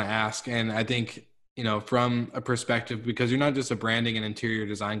really want to ask, and I think, you know, from a perspective, because you're not just a branding and interior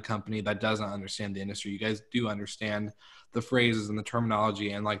design company that doesn't understand the industry. You guys do understand the phrases and the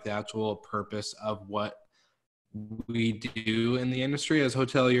terminology and like the actual purpose of what we do in the industry as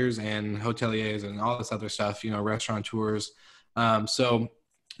hoteliers and hoteliers and all this other stuff, you know, restaurateurs. So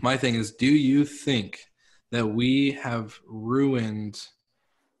my thing is, do you think that we have ruined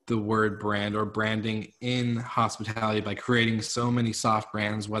the word brand or branding in hospitality by creating so many soft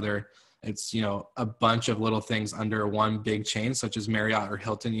brands, whether it's, you know, a bunch of little things under one big chain, such as Marriott or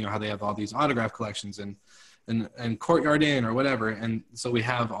Hilton, you know, how they have all these autograph collections and Courtyard Inn or whatever. And so we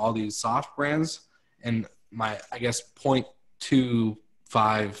have all these soft brands. And my, I guess,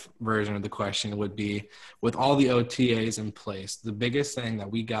 0.25 version of the question would be, with all the OTAs in place, the biggest thing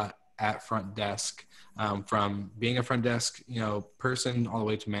that we got at front desk, from being a front desk, you know, person all the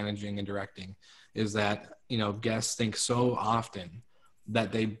way to managing and directing, is that, you know, guests think so often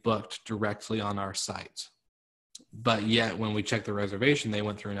that they booked directly on our site. But yet when we check the reservation, they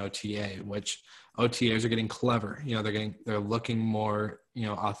went through an OTA, which OTAs are getting clever. You know, they're looking more, you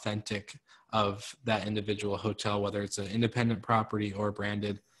know, authentic of that individual hotel, whether it's an independent property or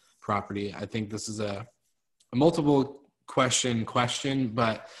branded property. I think this is a multiple question,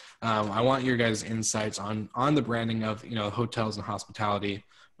 but I want your guys' insights on the branding of, you know, hotels and hospitality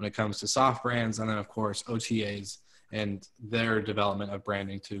when it comes to soft brands, and then of course OTAs and their development of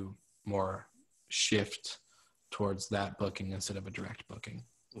branding to more shift towards that booking instead of a direct booking.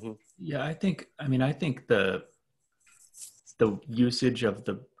 Mm-hmm. Yeah, I think the usage of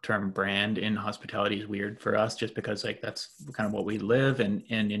the term brand in hospitality is weird for us, just because like that's kind of what we live. And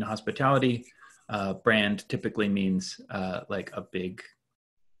in hospitality, brand typically means like a big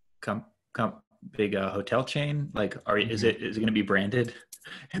hotel chain. Like, is it going to be branded?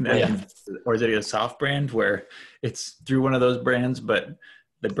 And then, or is it a soft brand where it's through one of those brands, but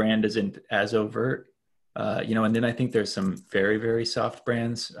the brand isn't as overt? You know, and then I think there's some very, very soft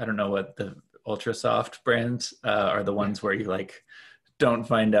brands. I don't know what the ultra soft brands are, the ones where you like don't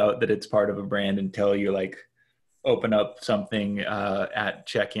find out that it's part of a brand until you like open up something at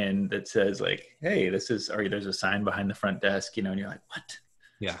check-in that says like, hey, this is, or there's a sign behind the front desk, you know, and you're like, what?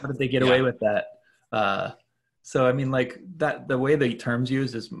 Yeah. How did they get away with that? So, I mean, like that, the way the term's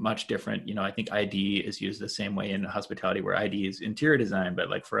used is much different. You know, I think ID is used the same way in hospitality, where ID is interior design, but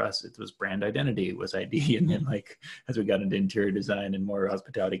like for us, it was brand identity was ID. And then like, as we got into interior design and more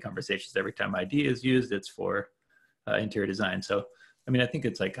hospitality conversations, every time ID is used, it's for interior design. So, I mean, I think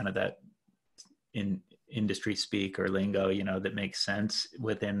it's like kind of that in industry speak or lingo, you know, that makes sense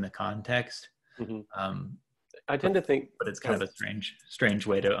within the context. Mm-hmm. I tend to think, but it's kind of a strange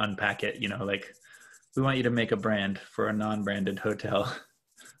way to unpack it. You know, like we want you to make a brand for a non-branded hotel,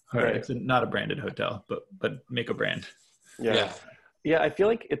 or right. It's not a branded hotel, but make a brand. Yeah. I feel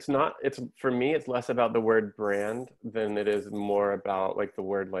like it's for me, it's less about the word brand than it is more about like the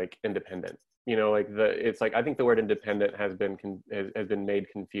word like independent. You know, like it's like, I think the word independent has been made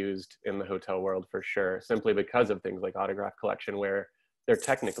confused in the hotel world for sure, simply because of things like autograph collection, where they're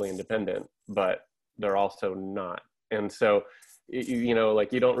technically independent, but they're also not. And so, you know,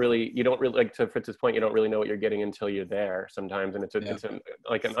 like you don't really, like to Fritz's point, you don't really know what you're getting until you're there sometimes. And it's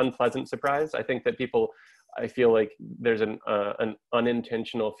like an unpleasant surprise. I think that I feel like there's an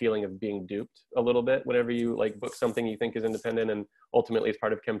unintentional feeling of being duped a little bit whenever you like book something you think is independent and ultimately is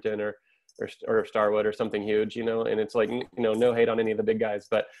part of Kempton or Starwood or something huge, you know. And it's like, you know, no hate on any of the big guys,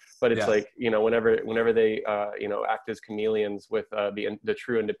 but it's like, you know, whenever they you know, act as chameleons with the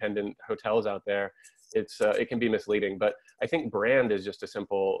true independent hotels out there, it can be misleading. But I think brand is just a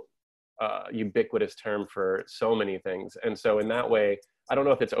simple ubiquitous term for so many things. And so in that way, I don't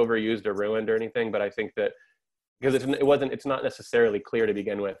know if it's overused or ruined or anything, but I think that because it's not necessarily clear to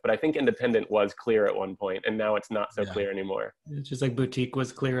begin with, but I think independent was clear at one point, and now it's not so clear anymore. It's just like boutique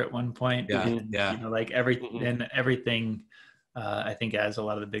was clear at one point. You know, like everything. I think as a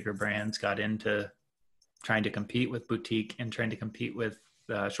lot of the bigger brands got into trying to compete with boutique and trying to compete with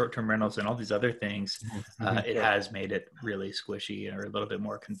short-term rentals and all these other things, it has made it really squishy or a little bit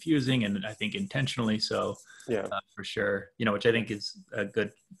more confusing, and I think intentionally so. For sure. Which I think is a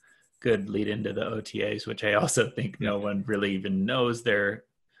good lead into the OTAs, which I also think no one really even knows they're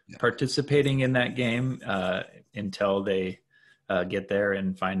participating in that game until they get there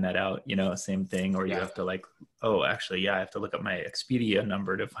and find that out. Same thing, or you have to like, oh, actually, I have to look up my Expedia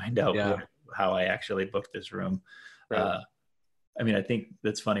number to find out how I actually booked this room. Right. I think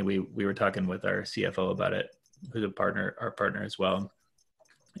that's funny. We were talking with our CFO about it, who's our partner as well,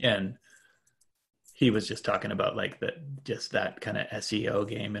 and he was just talking about like that kind of SEO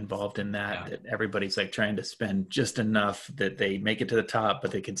game involved in that everybody's like trying to spend just enough that they make it to the top, but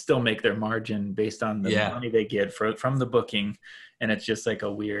they can still make their margin based on the money they get from the booking. And it's just like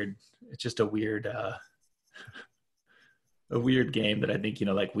a weird game that I think,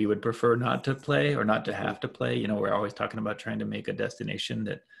 like we would prefer not to play or not to have to play. We're always talking about trying to make a destination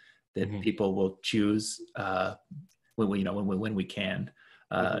that people will choose when we can.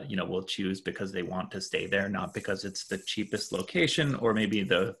 Will choose because they want to stay there, not because it's the cheapest location or maybe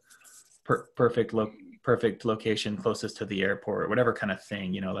the perfect location closest to the airport or whatever kind of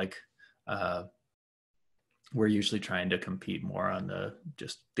thing. We're usually trying to compete more on the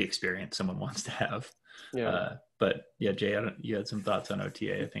experience someone wants to have. But Jay, you had some thoughts on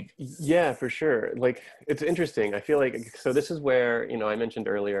OTA, I think. Yeah, for sure. Like, it's interesting. I feel like, so this is where, I mentioned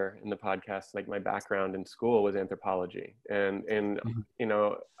earlier in the podcast, like my background in school was anthropology. And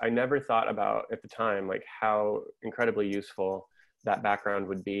I never thought about at the time, like how incredibly useful that background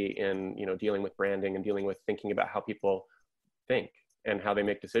would be in, dealing with branding and dealing with thinking about how people think and how they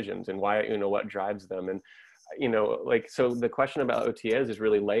make decisions and why, what drives them. And, so the question about OTAs is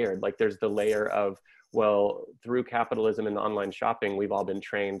really layered. Like there's the layer of, well, through capitalism and online shopping, we've all been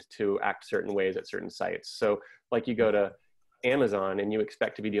trained to act certain ways at certain sites. So like you go to Amazon and you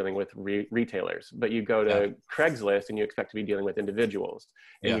expect to be dealing with retailers, but you go to Craigslist and you expect to be dealing with individuals.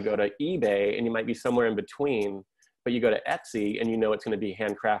 And you go to eBay and you might be somewhere in between, but you go to Etsy and it's going to be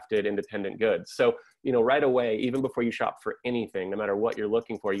handcrafted independent goods. So, right away, even before you shop for anything, no matter what you're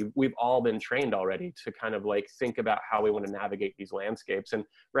looking for, we've all been trained already to kind of like think about how we want to navigate these landscapes. And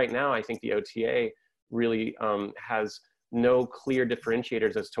right now, I think the OTA really has no clear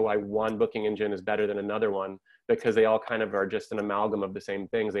differentiators as to why one booking engine is better than another one, because they all kind of are just an amalgam of the same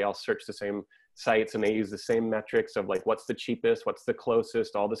things. They all search the same sites and they use the same metrics of like, what's the cheapest, what's the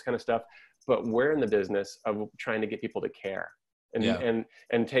closest, all this kind of stuff. But we're in the business of trying to get people to care and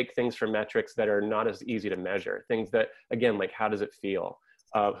take things from metrics that are not as easy to measure. Things that, again, like, how does it feel?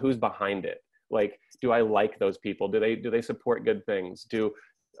 Who's behind it? Like, do I like those people? Do they support good things?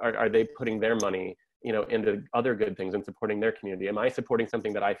 Are they putting their money into other good things and supporting their community? Am I supporting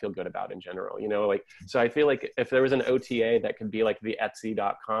something that I feel good about in general? So I feel like if there was an OTA that could be like the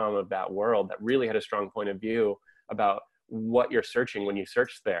Etsy.com of that world that really had a strong point of view about what you're searching when you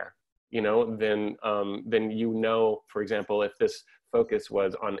search there, then for example, if this focus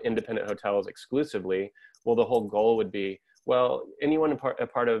was on independent hotels exclusively, well, the whole goal would be, well, anyone a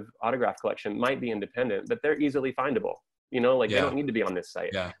part of Autograph Collection might be independent, but they're easily findable. They don't need to be on this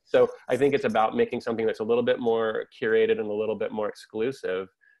site. So I think it's about making something that's a little bit more curated and a little bit more exclusive.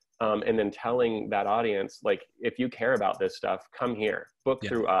 And then telling that audience, like, if you care about this stuff, come here, book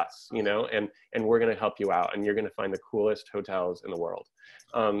through us, and we're going to help you out and you're going to find the coolest hotels in the world.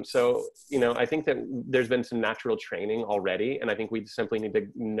 So, I think that there's been some natural training already. And I think we simply need to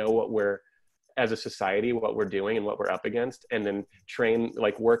know as a society, what we're doing and what we're up against, and then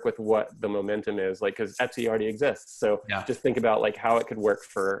work with what the momentum is, like, because Etsy already exists. So just think about like how it could work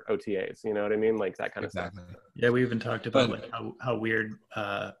for OTAs, you know what I mean? Like that kind of stuff. Yeah, we even talked about like how weird,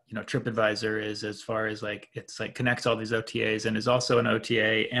 TripAdvisor is, as far as like, it's like connects all these OTAs and is also an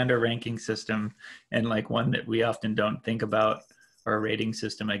OTA and a ranking system. And like one that we often don't think about, or a rating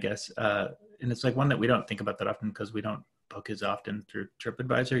system, I guess. And it's like one that we don't think about that often because we don't book as often through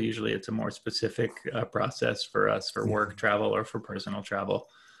TripAdvisor. Usually it's a more specific process for us for work travel or for personal travel,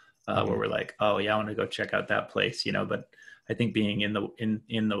 where we're like, oh yeah, I want to go check out that place, but I think being in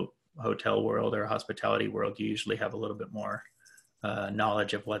the hotel world or hospitality world, you usually have a little bit more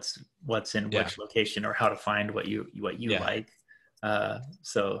knowledge of what's in which location or how to find what you like.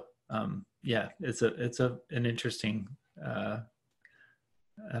 So it's an interesting,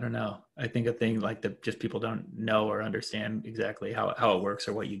 I don't know. I think a thing like that, just people don't know or understand exactly how it works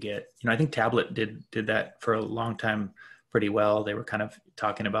or what you get. I think Tablet did that for a long time pretty well. They were kind of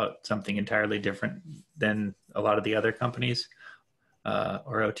talking about something entirely different than a lot of the other companies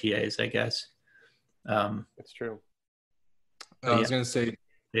or OTAs, I guess. It's true. I was going to say,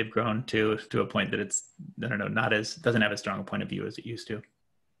 they've grown to a point that it's, I don't know, doesn't have as strong a point of view as it used to.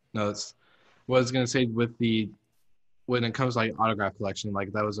 notes. What I was going to say with when it comes to like autograph collection,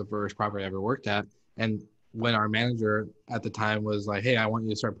 like that was the first property I ever worked at. And when our manager at the time was like, hey, I want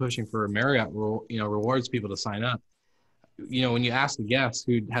you to start pushing for Marriott, rewards people to sign up. When you ask the guest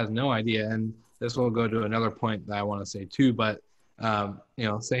who has no idea, and this will go to another point that I want to say too, but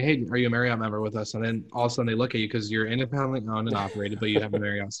say, hey, are you a Marriott member with us? And then all of a sudden they look at you because you're independently owned and operated, but you have a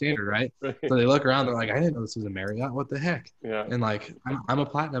Marriott standard, right? Right. So they look around, they're like, I didn't know this was a Marriott. What the heck? Yeah. And like, I'm a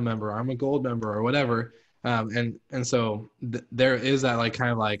platinum member, I'm a gold member, or whatever. And so there is that like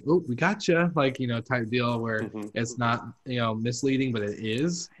kind of like, oh, we gotcha, like type deal where it's not misleading, but it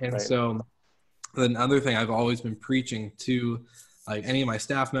is. And Right. so another thing I've always been preaching to like any of my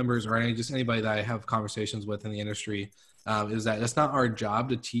staff members or anybody that I have conversations with in the industry is that it's not our job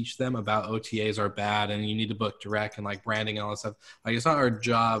to teach them about OTAs are bad and you need to book direct and like branding and all that stuff. Like it's not our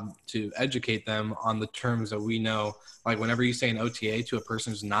job to educate them on the terms that we know. Like whenever you say an OTA to a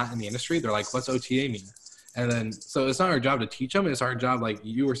person who's not in the industry, they're like, what's OTA mean? And then, so it's not our job to teach them. It's our job, like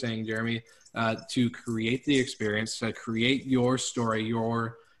you were saying, Jeremy, to create the experience, to create your story,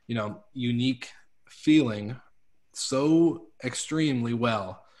 your, unique feeling so extremely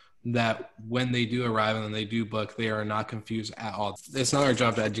well that when they do arrive and they do book, they are not confused at all. It's not our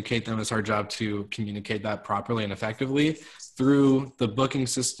job to educate them. It's our job to communicate that properly and effectively through the booking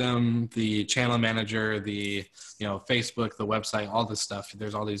system, the channel manager, the, Facebook, the website, all this stuff.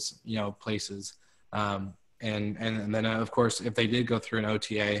 There's all these, places. And then of course, if they did go through an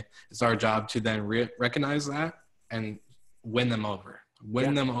OTA, it's our job to then recognize that and win them over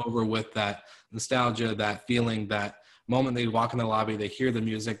with that nostalgia, that feeling, that moment they walk in the lobby, they hear the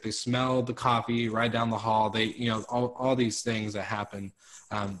music, they smell the coffee right down the hall. They, all these things that happen,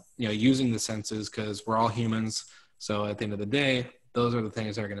 using the senses, because we're all humans. So at the end of the day, those are the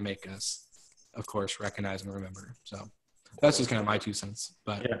things that are going to make us, of course, recognize and remember. So that's just kind of my 2 cents,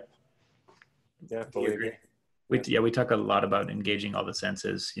 but yeah, fully agree. We talk a lot about engaging all the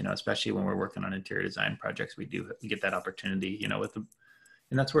senses, especially when we're working on interior design projects. We get that opportunity,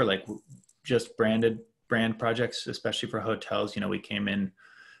 and that's where like just brand projects, especially for hotels, we came in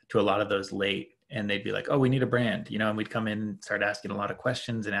to a lot of those late and they'd be like, oh, we need a brand, and we'd come in and start asking a lot of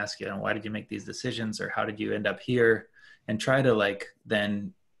questions and ask, why did you make these decisions, or how did you end up here, and try to like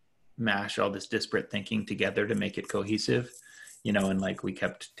then mash all this disparate thinking together to make it cohesive. And like we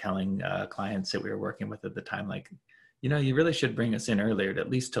kept telling clients that we were working with at the time, like, you really should bring us in earlier to at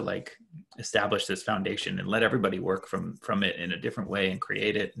least to like establish this foundation and let everybody work from it in a different way and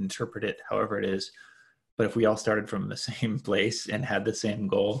create it, interpret it, however it is. But if we all started from the same place and had the same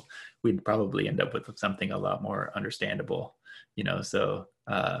goal, we'd probably end up with something a lot more understandable, So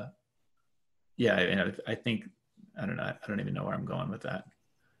I think, I don't know. I don't even know where I'm going with that.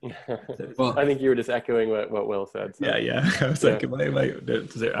 Well, I think you were just echoing what Will said. So. Yeah. I was like, I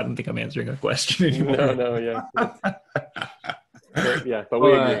don't think I'm answering a question anymore. No, yeah.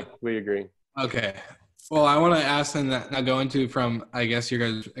 but we agree. Okay. Well, I want to ask and now go into from, I guess, your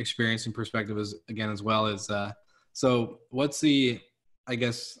guys' experience and perspective as well as, so what's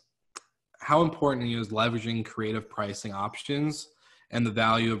how important is leveraging creative pricing options and the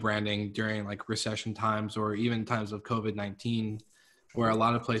value of branding during like recession times or even times of COVID-19, where a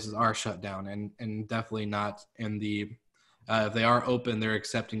lot of places are shut down and definitely not in the, if they are open, they're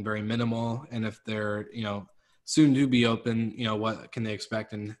accepting very minimal. And if they're, soon to be open, what can they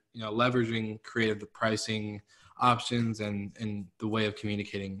expect? And, leveraging creative pricing options and the way of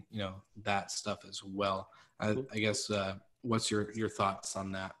communicating, that stuff as well. I guess, what's your thoughts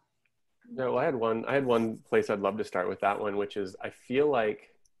on that? No, I had one place I'd love to start with that one, which is, I feel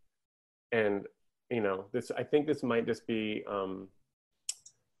like, and, I think this might just be,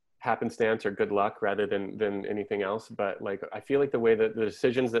 happenstance or good luck rather than anything else. But like, I feel like the way that the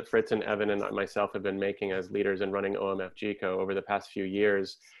decisions that Fritz and Evan and myself have been making as leaders in running OMFGCO over the past few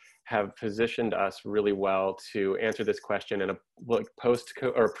years have positioned us really well to answer this question in a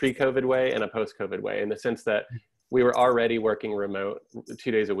pre-COVID way and a post-COVID way, in the sense that we were already working remote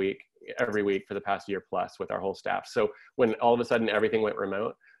 2 days a week, every week for the past year plus with our whole staff. So when all of a sudden everything went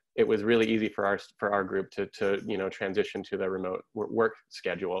remote, it was really easy for our group to transition to the remote work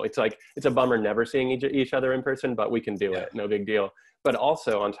schedule. It's like, it's a bummer never seeing each other in person, but we can do it, no big deal. But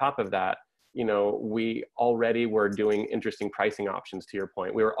also on top of that, we already were doing interesting pricing options, to your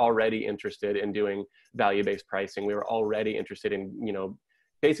point. We were already interested in doing value-based pricing. We were already interested in,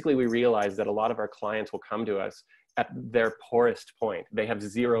 basically we realized that a lot of our clients will come to us at their poorest point. They have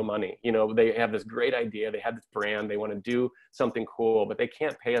zero money. They have this great idea. They have this brand. They want to do something cool, but they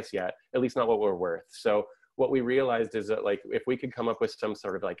can't pay us yet, at least not what we're worth. So what we realized is that, like, if we could come up with some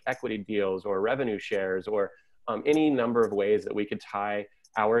sort of like equity deals or revenue shares or any number of ways that we could tie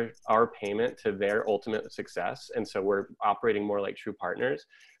our payment to their ultimate success, and so we're operating more like true partners,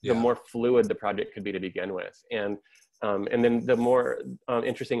 the more fluid the project could be to begin with. And then the more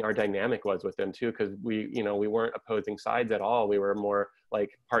interesting our dynamic was with them too, because we weren't opposing sides at all. We were more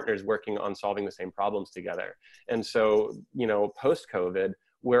like partners working on solving the same problems together. And so, post-COVID,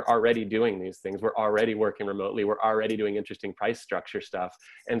 we're already doing these things. We're already working remotely. We're already doing interesting price structure stuff.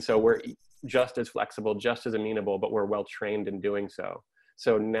 And so we're just as flexible, just as amenable, but we're well trained in doing so.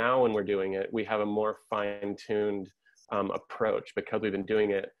 So now when we're doing it, we have a more fine-tuned approach, because we've been doing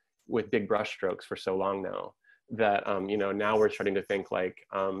it with big brushstrokes for so long now, that now we're starting to think like,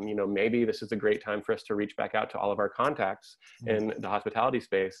 maybe this is a great time for us to reach back out to all of our contacts in the hospitality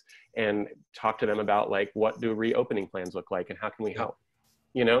space and talk to them about like, what do reopening plans look like and how can we help?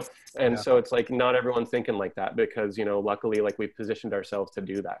 And so it's like, not everyone's thinking like that, because luckily, like, we've positioned ourselves to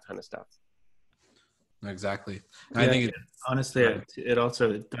do that kind of stuff. Exactly. I think honestly, it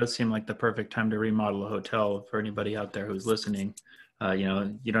does seem like the perfect time to remodel a hotel for anybody out there who's listening. You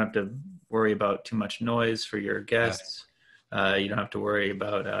don't have to worry about too much noise for your guests. You don't have to worry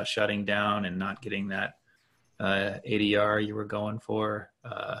about shutting down and not getting that ADR you were going for.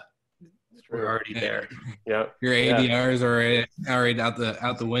 We're already there. Yeah, your ADRs are already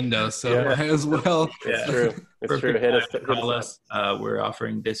out the window, so might as well. It's true. It's true. Hit us. We're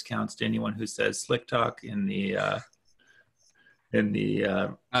offering discounts to anyone who says Slick Talk in the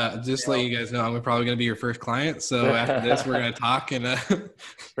just to let you guys know, I'm probably going to be your first client. So after this, we're going to talk and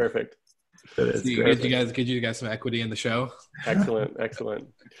perfect. Get you guys some equity in the show. Excellent.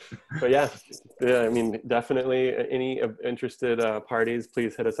 But yeah, I mean, definitely any interested parties,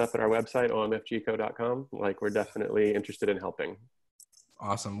 please hit us up at our website, omfgco.com. Like, we're definitely interested in helping.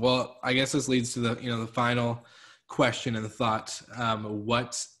 Awesome. Well, I guess this leads to the final question and the thought.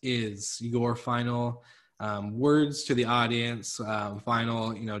 What is your final words to the audience?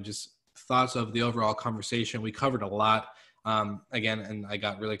 Final, just thoughts of the overall conversation. We covered a lot. Again, and I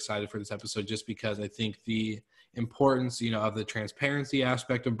got really excited for this episode just because I think the importance, of the transparency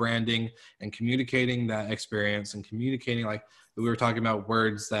aspect of branding and communicating that experience and communicating, like we were talking about,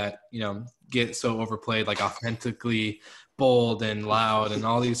 words that, get so overplayed, like authentically bold and loud and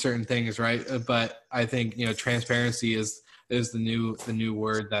all these certain things, right? But I think, transparency is the new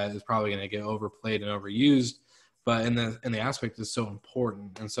word that is probably going to get overplayed and overused, but in the aspect is so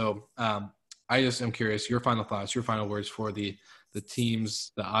important. And so, I just am curious, your final thoughts, your final words for the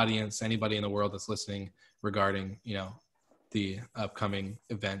teams, the audience, anybody in the world that's listening regarding, the upcoming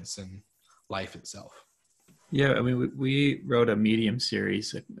events and life itself. Yeah, I mean, we wrote a Medium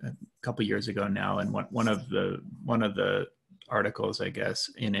series a couple years ago now, and one of the articles, I guess,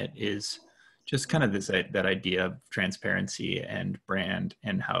 in it is just kind of that idea of transparency and brand,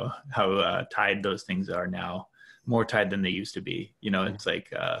 and how tied those things are now, more tied than they used to be. It's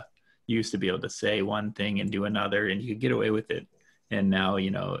like you used to be able to say one thing and do another, and you could get away with it. And now,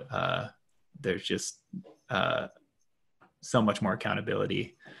 there's just so much more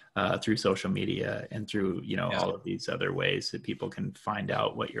accountability through social media and through, all of these other ways that people can find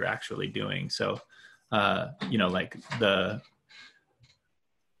out what you're actually doing. So, like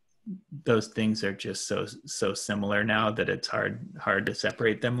those things are just so similar now that it's hard to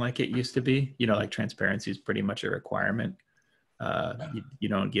separate them like it used to be. Like transparency is pretty much a requirement. You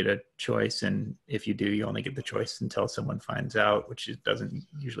don't get a choice, and if you do, you only get the choice until someone finds out, which doesn't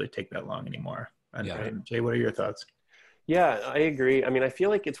usually take that long anymore. And Jay, what are your thoughts? Yeah, I agree. I mean, I feel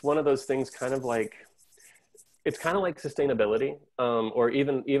like it's one of those things, kind of like sustainability, or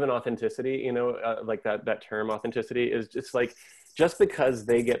even authenticity. Like that term authenticity is just like, just because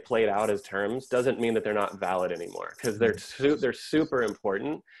they get played out as terms doesn't mean that they're not valid anymore, because they're super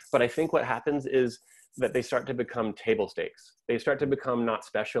important. But I think what happens is that they start to become table stakes. They start to become not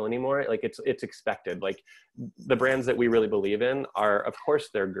special anymore. Like it's expected. Like the brands that we really believe in are, of course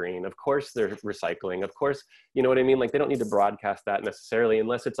they're green. Of course they're recycling. Of course, you know what I mean? Like they don't need to broadcast that necessarily,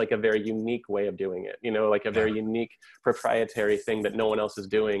 unless it's like a very unique way of doing it, like a very unique proprietary thing that no one else is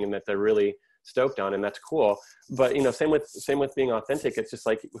doing and that they're really stoked on, and that's cool. But same with being authentic. It's just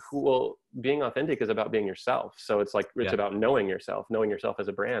like, being authentic is about being yourself. So it's like, it's about knowing yourself as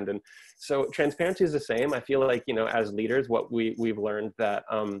a brand. And so transparency is the same. I feel like, as leaders, what we've learned that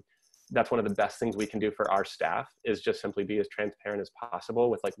that's one of the best things we can do for our staff is just simply be as transparent as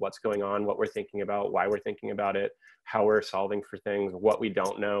possible with like what's going on, what we're thinking about, why we're thinking about it, how we're solving for things, what we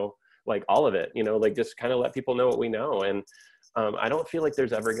don't know, like all of it, like just kind of let people know what we know. And I don't feel like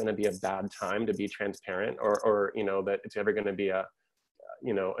there's ever going to be a bad time to be transparent, or that it's ever going to be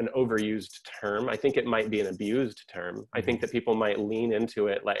an overused term. I think it might be an abused term. I think that people might lean into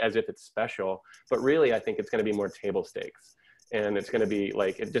it like as if it's special, but really I think it's going to be more table stakes. and it's going to be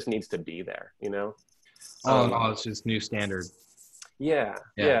like, it just needs to be there, you know? All in all, it's just new standard. Yeah.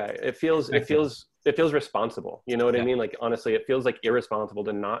 It feels responsible. You know what I mean? Like, honestly, it feels like irresponsible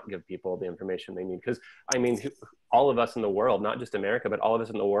to not give people the information they need. Because I mean, all of us in the world, not just America, but all of us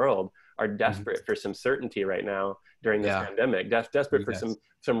in the world are desperate for some certainty right now during this pandemic, desperate for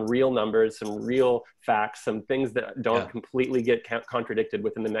some real numbers, some real facts, some things that don't completely get contradicted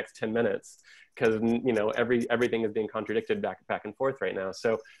within the next 10 minutes. Because, you know, everything is being contradicted back and forth right now.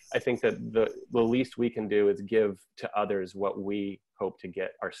 So I think that the least we can do is give to others what we hope to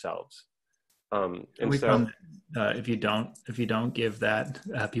get ourselves. And we so, found that, if you don't give that,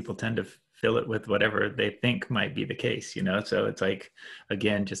 people tend to fill it with whatever they think might be the case, you know? So it's like,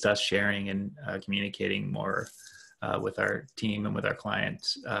 again, just us sharing and communicating more with our team and with our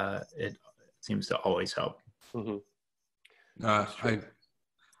clients. It seems to always help. Mm-hmm.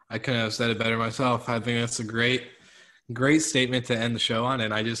 I couldn't have said it better myself. I think that's a great statement to end the show on.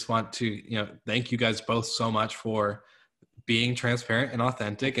 And I just want to, you know, thank you guys both so much for being transparent and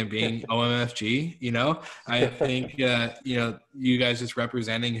authentic and being OMFG. You know, I think, you know, you guys just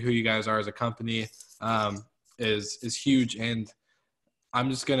representing who you guys are as a company is huge. And I'm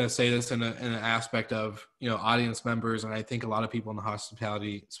just going to say this in an aspect of, you know, audience members. And I think a lot of people in the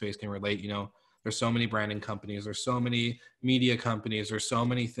hospitality space can relate. You know, there's so many branding companies, there's so many media companies, there's so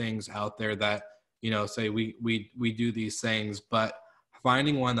many things out there that, you know, say we do these things, but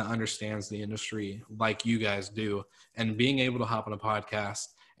finding one that understands the industry like you guys do and being able to hop on a podcast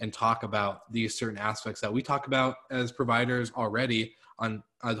and talk about these certain aspects that we talk about as providers already on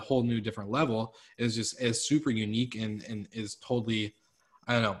a whole new different level is super unique and is totally,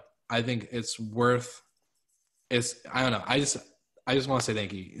 I don't know. I think it's I don't know. I just want to say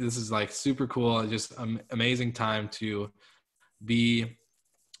thank you. This is like super cool. Just amazing time to being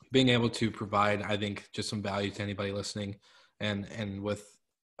able to provide, I think, just some value to anybody listening. And with,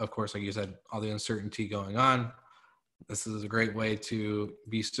 of course, like you said, all the uncertainty going on, this is a great way to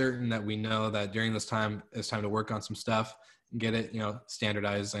be certain that we know that during this time, it's time to work on some stuff, get it, you know,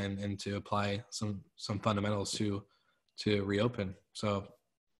 standardized and to apply some fundamentals to reopen. So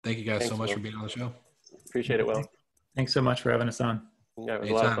thank you guys so much for being on the show. Appreciate it, Will. Thanks so much for having us on. Yeah, it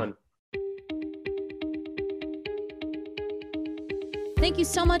was a lot of fun. Thank you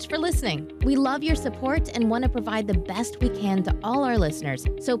so much for listening. We love your support and want to provide the best we can to all our listeners.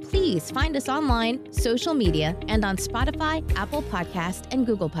 So please find us online, social media, and on Spotify, Apple Podcast, and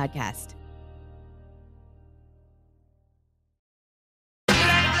Google Podcast.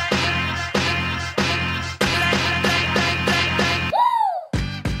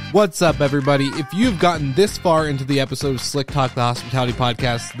 What's up, everybody? If you've gotten this far into the episode of Slick Talk, the Hospitality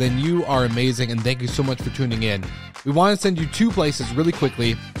Podcast, then you are amazing, and thank you so much for tuning in. We want to send you two places really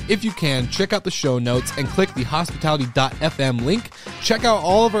quickly. If you can, check out the show notes and click the hospitality.fm link. Check out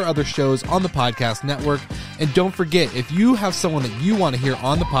all of our other shows on the podcast network. And don't forget, if you have someone that you want to hear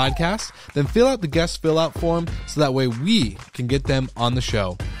on the podcast, then fill out the guest fill out form so that way we can get them on the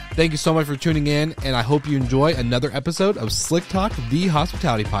show. Thank you so much for tuning in, and I hope you enjoy another episode of Slick Talk, the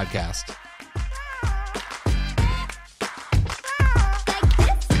Hospitality Podcast.